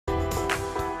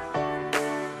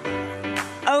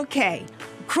Okay,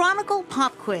 Chronicle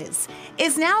Pop Quiz.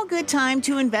 Is now a good time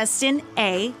to invest in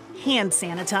A, hand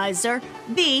sanitizer,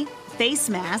 B, face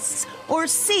masks, or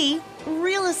C,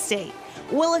 real estate?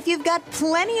 Well, if you've got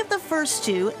plenty of the first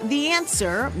two, the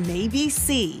answer may be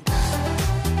C.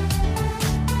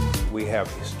 We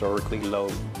have historically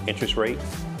low interest rates,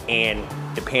 and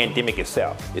the pandemic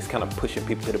itself is kind of pushing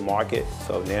people to the market,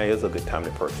 so now is a good time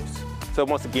to purchase. So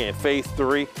once again, phase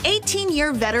 3.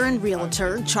 18-year veteran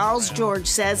realtor Charles George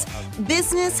says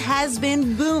business has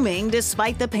been booming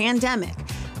despite the pandemic,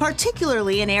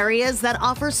 particularly in areas that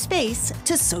offer space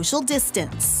to social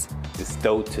distance. The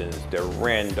Stoughton's, the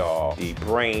Randolph, the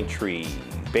Braintree,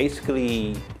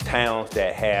 basically towns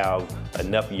that have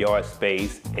enough yard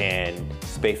space and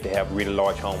space to have really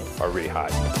large homes are really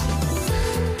hot.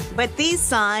 But these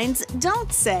signs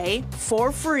don't say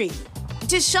for free.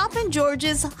 To shop in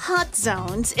George's hot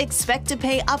zones, expect to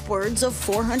pay upwards of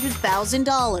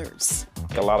 $400,000.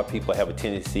 A lot of people have a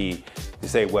tendency to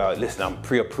say, well, listen, I'm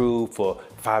pre-approved for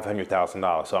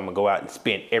 $500,000, so I'm gonna go out and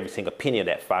spend every single penny of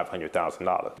that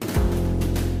 $500,000.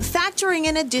 Factoring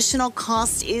in additional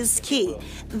cost is key.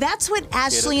 That's what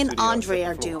Ashley and Andre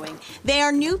are doing. They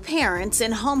are new parents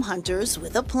and home hunters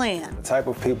with a plan. The type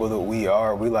of people that we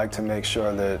are, we like to make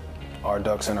sure that our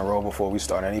ducks in a row before we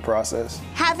start any process.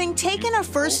 Having taken a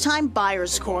first-time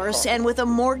buyer's course and with a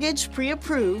mortgage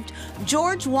pre-approved,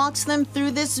 George walks them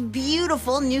through this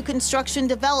beautiful new construction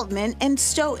development in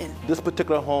Stoughton. This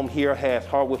particular home here has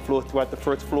hardwood floors throughout the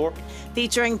first floor,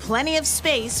 featuring plenty of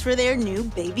space for their new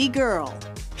baby girl.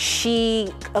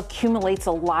 She accumulates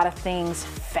a lot of things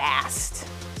fast.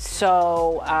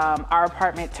 So our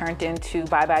apartment turned into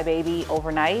bye-bye baby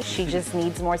overnight. She just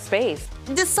needs more space.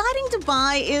 Deciding to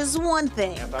buy is one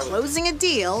thing. Closing a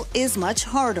deal is much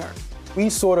harder. We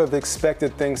sort of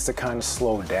expected things to kind of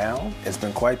slow down. It's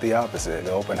been quite the opposite.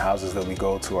 The open houses that we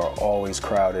go to are always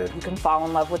crowded. You can fall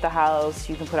in love with the house,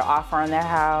 you can put an offer on their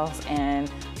house, and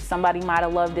somebody might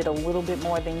have loved it a little bit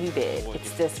more than you did.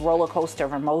 It's this roller coaster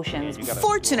of emotions.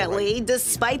 Fortunately,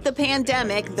 despite the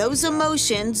pandemic, those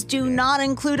emotions do not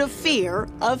include a fear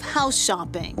of house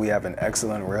shopping. We have an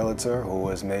excellent realtor who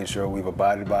has made sure we've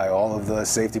abided by all of the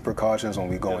safety precautions when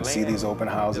we go and see these open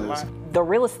houses. The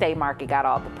real estate market got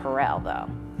all the Perel though.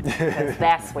 Because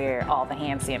that's where all the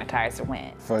hand sanitizer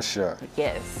went. For sure.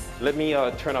 Yes. Let me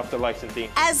turn off the lights and things.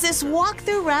 As this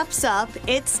walkthrough wraps up,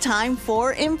 it's time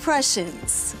for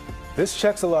impressions. This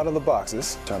checks a lot of the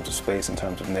boxes in terms of space, in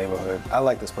terms of neighborhood. I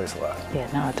like this place a lot. Yeah,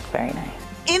 no, it's very nice.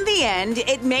 In the end,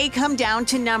 it may come down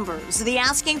to numbers. The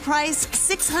asking price,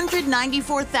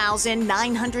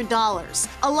 $694,900.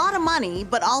 A lot of money,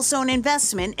 but also an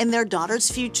investment in their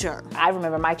daughter's future. I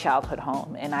remember my childhood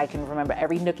home, and I can remember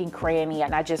every nook and cranny,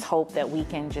 and I just hope that we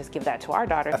can just give that to our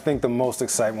daughter. I think the most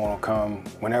excitement will come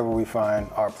whenever we find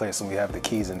our place and we have the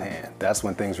keys in hand. That's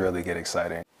when things really get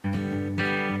exciting.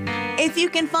 If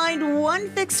you can find one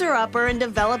fixer-upper and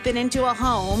develop it into a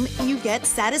home, you get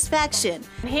satisfaction.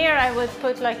 Here I would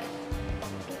put like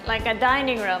a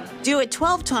dining room. Do it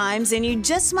 12 times and you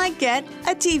just might get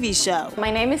a TV show.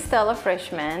 My name is Stella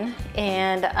Frischman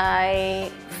and I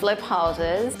flip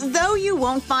houses. Though you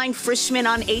won't find Frischman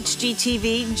on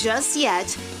HGTV just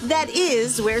yet, that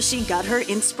is where she got her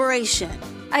inspiration.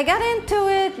 I got into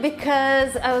it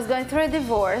because I was going through a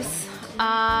divorce.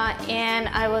 And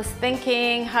I was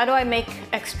thinking, how do I make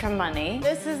extra money?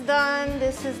 This is done,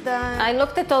 this is done. I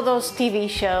looked at all those TV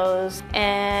shows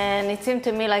and it seemed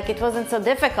to me like it wasn't so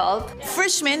difficult.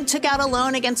 Frischman took out a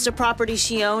loan against a property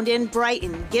she owned in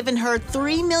Brighton, giving her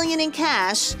 $3 million in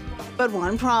cash, but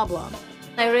one problem.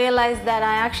 I realized that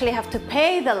I actually have to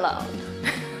pay the loan.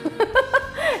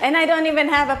 And I don't even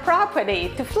have a property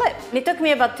to flip. It took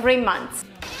me about 3 months.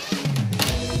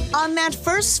 On that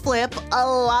first flip, a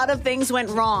lot of things went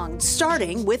wrong,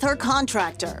 starting with her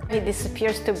contractor. He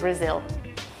disappears to Brazil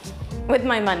with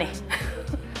my money.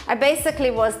 I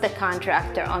basically was the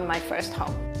contractor on my first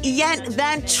home. Yet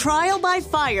that trial by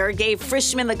fire gave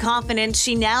Frischman the confidence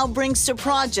she now brings to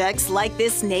projects like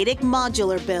this Natick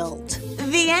modular build.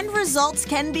 The end results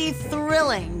can be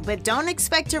thrilling, but don't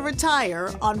expect to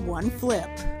retire on one flip.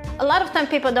 A lot of time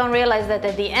people don't realize that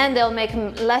at the end they'll make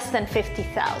less than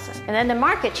 $50,000 and then the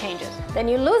market changes. Then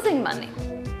you're losing money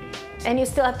and you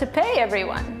still have to pay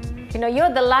everyone. You know,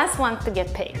 you're the last one to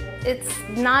get paid. It's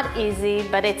not easy,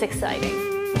 but it's exciting.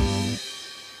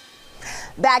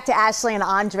 Back to Ashley and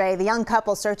Andre, the young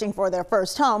couple searching for their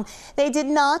first home. They did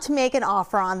not make an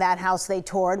offer on that house they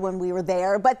toured when we were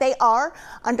there, but they are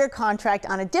under contract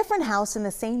on a different house in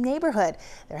the same neighborhood.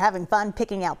 They're having fun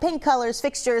picking out paint colors,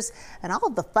 fixtures, and all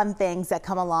of the fun things that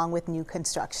come along with new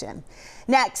construction.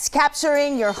 Next,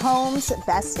 capturing your home's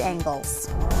best angles.